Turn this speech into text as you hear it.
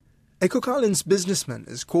A Cook Islands businessman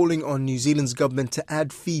is calling on New Zealand's government to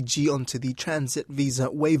add Fiji onto the transit visa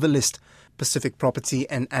waiver list. Pacific Property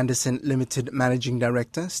and Anderson Limited Managing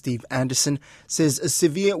Director Steve Anderson says a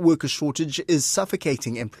severe worker shortage is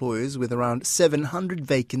suffocating employers with around 700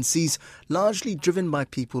 vacancies, largely driven by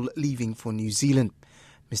people leaving for New Zealand.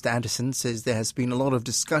 Mr. Anderson says there has been a lot of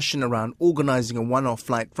discussion around organising a one-off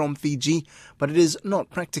flight from Fiji, but it is not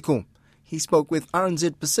practical. He spoke with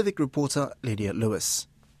RNZ Pacific reporter Lydia Lewis.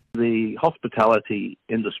 The hospitality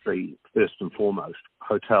industry, first and foremost,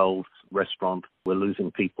 hotels, restaurants, we're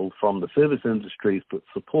losing people from the service industries that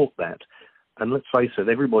support that. And let's face it,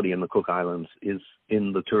 everybody in the Cook Islands is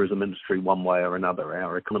in the tourism industry one way or another.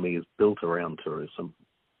 Our economy is built around tourism.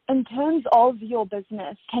 In terms of your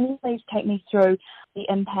business, can you please take me through the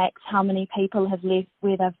impacts, how many people have left,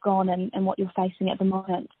 where they've gone and what you're facing at the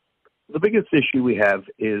moment? The biggest issue we have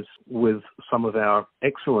is with some of our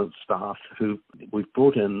excellent staff who we've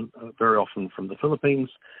brought in very often from the Philippines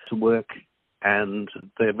to work, and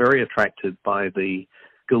they're very attracted by the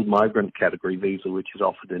skilled migrant category visa, which is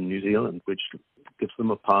offered in New Zealand, which gives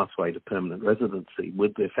them a pathway to permanent residency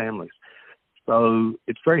with their families. So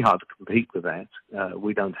it's very hard to compete with that.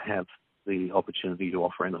 We don't have the opportunity to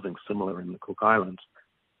offer anything similar in the Cook Islands.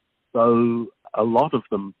 So a lot of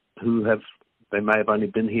them they may have only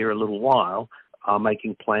been here a little while, are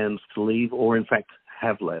making plans to leave or in fact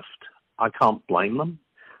have left. I can't blame them,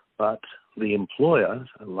 but the employer,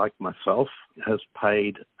 like myself, has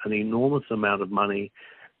paid an enormous amount of money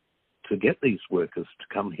to get these workers to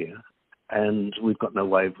come here, and we've got no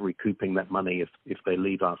way of recouping that money if they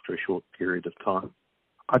leave after a short period of time.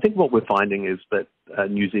 I think what we're finding is that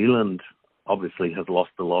New Zealand obviously has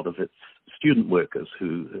lost a lot of its student workers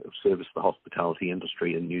who service the hospitality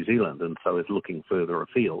industry in New Zealand, and so is looking further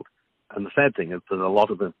afield. And the sad thing is that a lot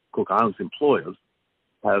of the Cook Islands employers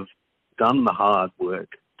have done the hard work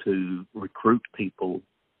to recruit people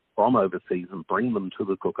from overseas and bring them to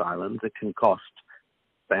the Cook Islands. It can cost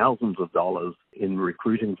thousands of dollars in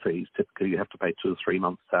recruiting fees. Typically, you have to pay 2 or 3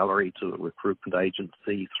 months' salary to a recruitment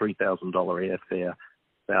agency, $3,000 airfare,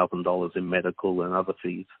 $1,000 in medical and other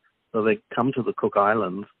fees. So they come to the Cook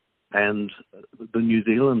Islands, and the New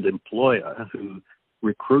Zealand employer who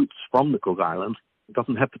recruits from the Cook Islands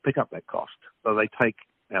doesn't have to pick up that cost. So they take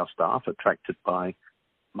our staff, attracted by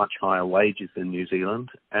much higher wages in New Zealand,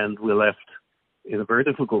 and we're left in a very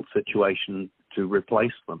difficult situation to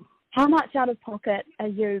replace them. How much out of pocket are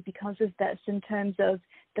you because of this in terms of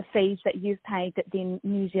the fees that you've paid that then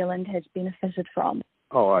New Zealand has benefited from?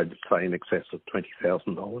 I'd say in excess of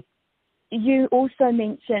 $20,000. You also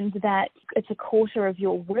mentioned that it's a quarter of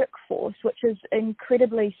your workforce, which is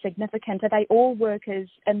incredibly significant. Are they all workers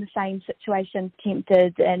in the same situation,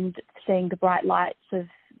 tempted and seeing the bright lights of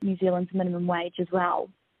New Zealand's minimum wage as well?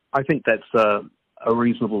 I think that's a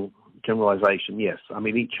reasonable generalisation, yes. I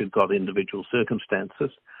mean, each have got individual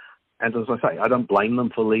circumstances. And as I say, I don't blame them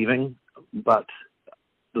for leaving, but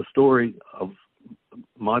the story of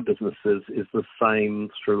my businesses is the same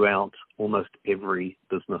throughout almost every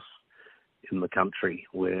business in the country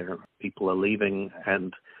where people are leaving,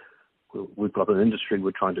 and we've got an industry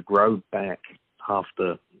we're trying to grow back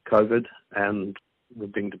after COVID, and we're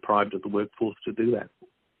being deprived of the workforce to do that.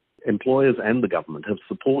 Employers and the government have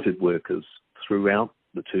supported workers throughout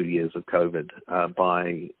the 2 years of COVID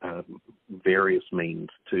by various means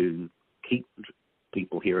to keep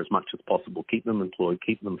people here as much as possible, keep them employed,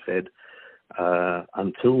 keep them fed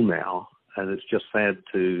until now. And it's just sad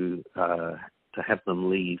to have them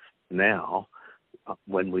leave now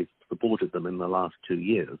when we've supported them in the last 2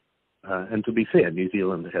 years. And to be fair, New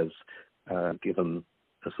Zealand has given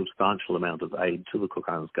a substantial amount of aid to the Cook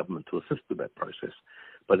Islands government to assist with that process.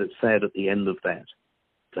 But it's sad at the end of that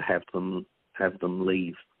to have them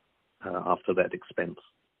leave after that expense.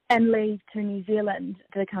 And leave to New Zealand,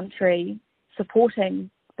 the country supporting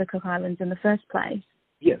the Cook Islands in the first place.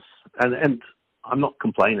 Yes, and I'm not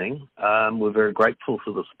complaining. We're very grateful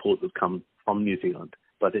for the support that's come from New Zealand,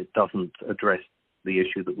 but it doesn't address the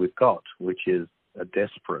issue that we've got, which is a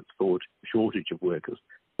desperate shortage of workers.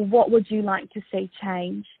 What would you like to see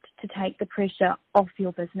changed to take the pressure off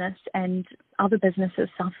your business and other businesses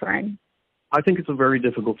suffering? I think it's a very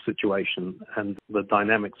difficult situation, and the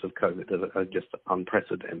dynamics of COVID are just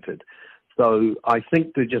unprecedented. So I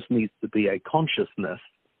think there just needs to be a consciousness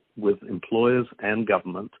with employers and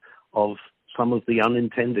government of some of the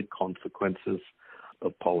unintended consequences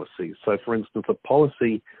of policies. So, for instance, a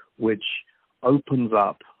policy which opens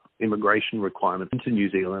up immigration requirements into New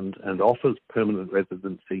Zealand and offers permanent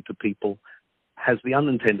residency to people has the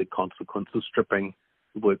unintended consequence of stripping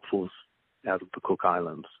the workforce out of the Cook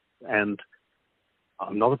Islands. And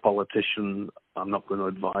I'm not a politician. I'm not going to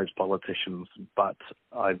advise politicians, but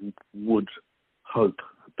I would hope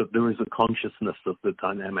that there is a consciousness of the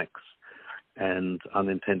dynamics and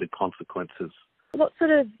unintended consequences. What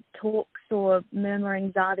sort of talks or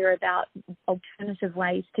murmurings are there about alternative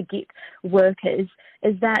ways to get workers?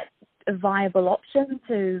 Is that a viable option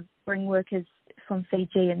to bring workers from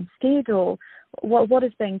Fiji instead, or what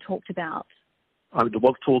is being talked about? There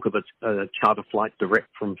was talk of a charter flight direct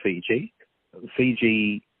from Fiji.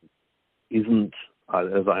 Fiji isn't,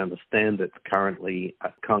 as I understand it, currently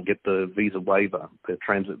can't get the visa waiver, the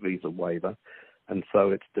transit visa waiver, and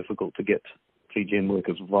so it's difficult to get Fijian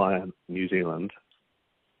workers via New Zealand.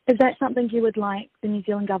 Is that something you would like the New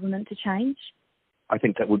Zealand government to change? I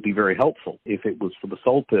think that would be very helpful if it was for the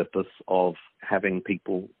sole purpose of having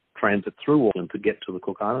people transit through Auckland to get to the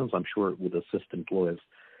Cook Islands. I'm sure it would assist employers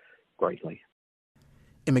greatly.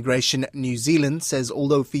 Immigration New Zealand says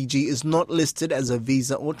although Fiji is not listed as a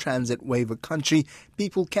visa or transit waiver country,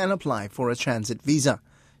 people can apply for a transit visa.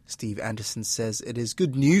 Steve Anderson says it is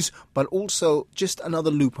good news, but also just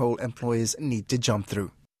another loophole employers need to jump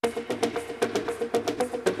through.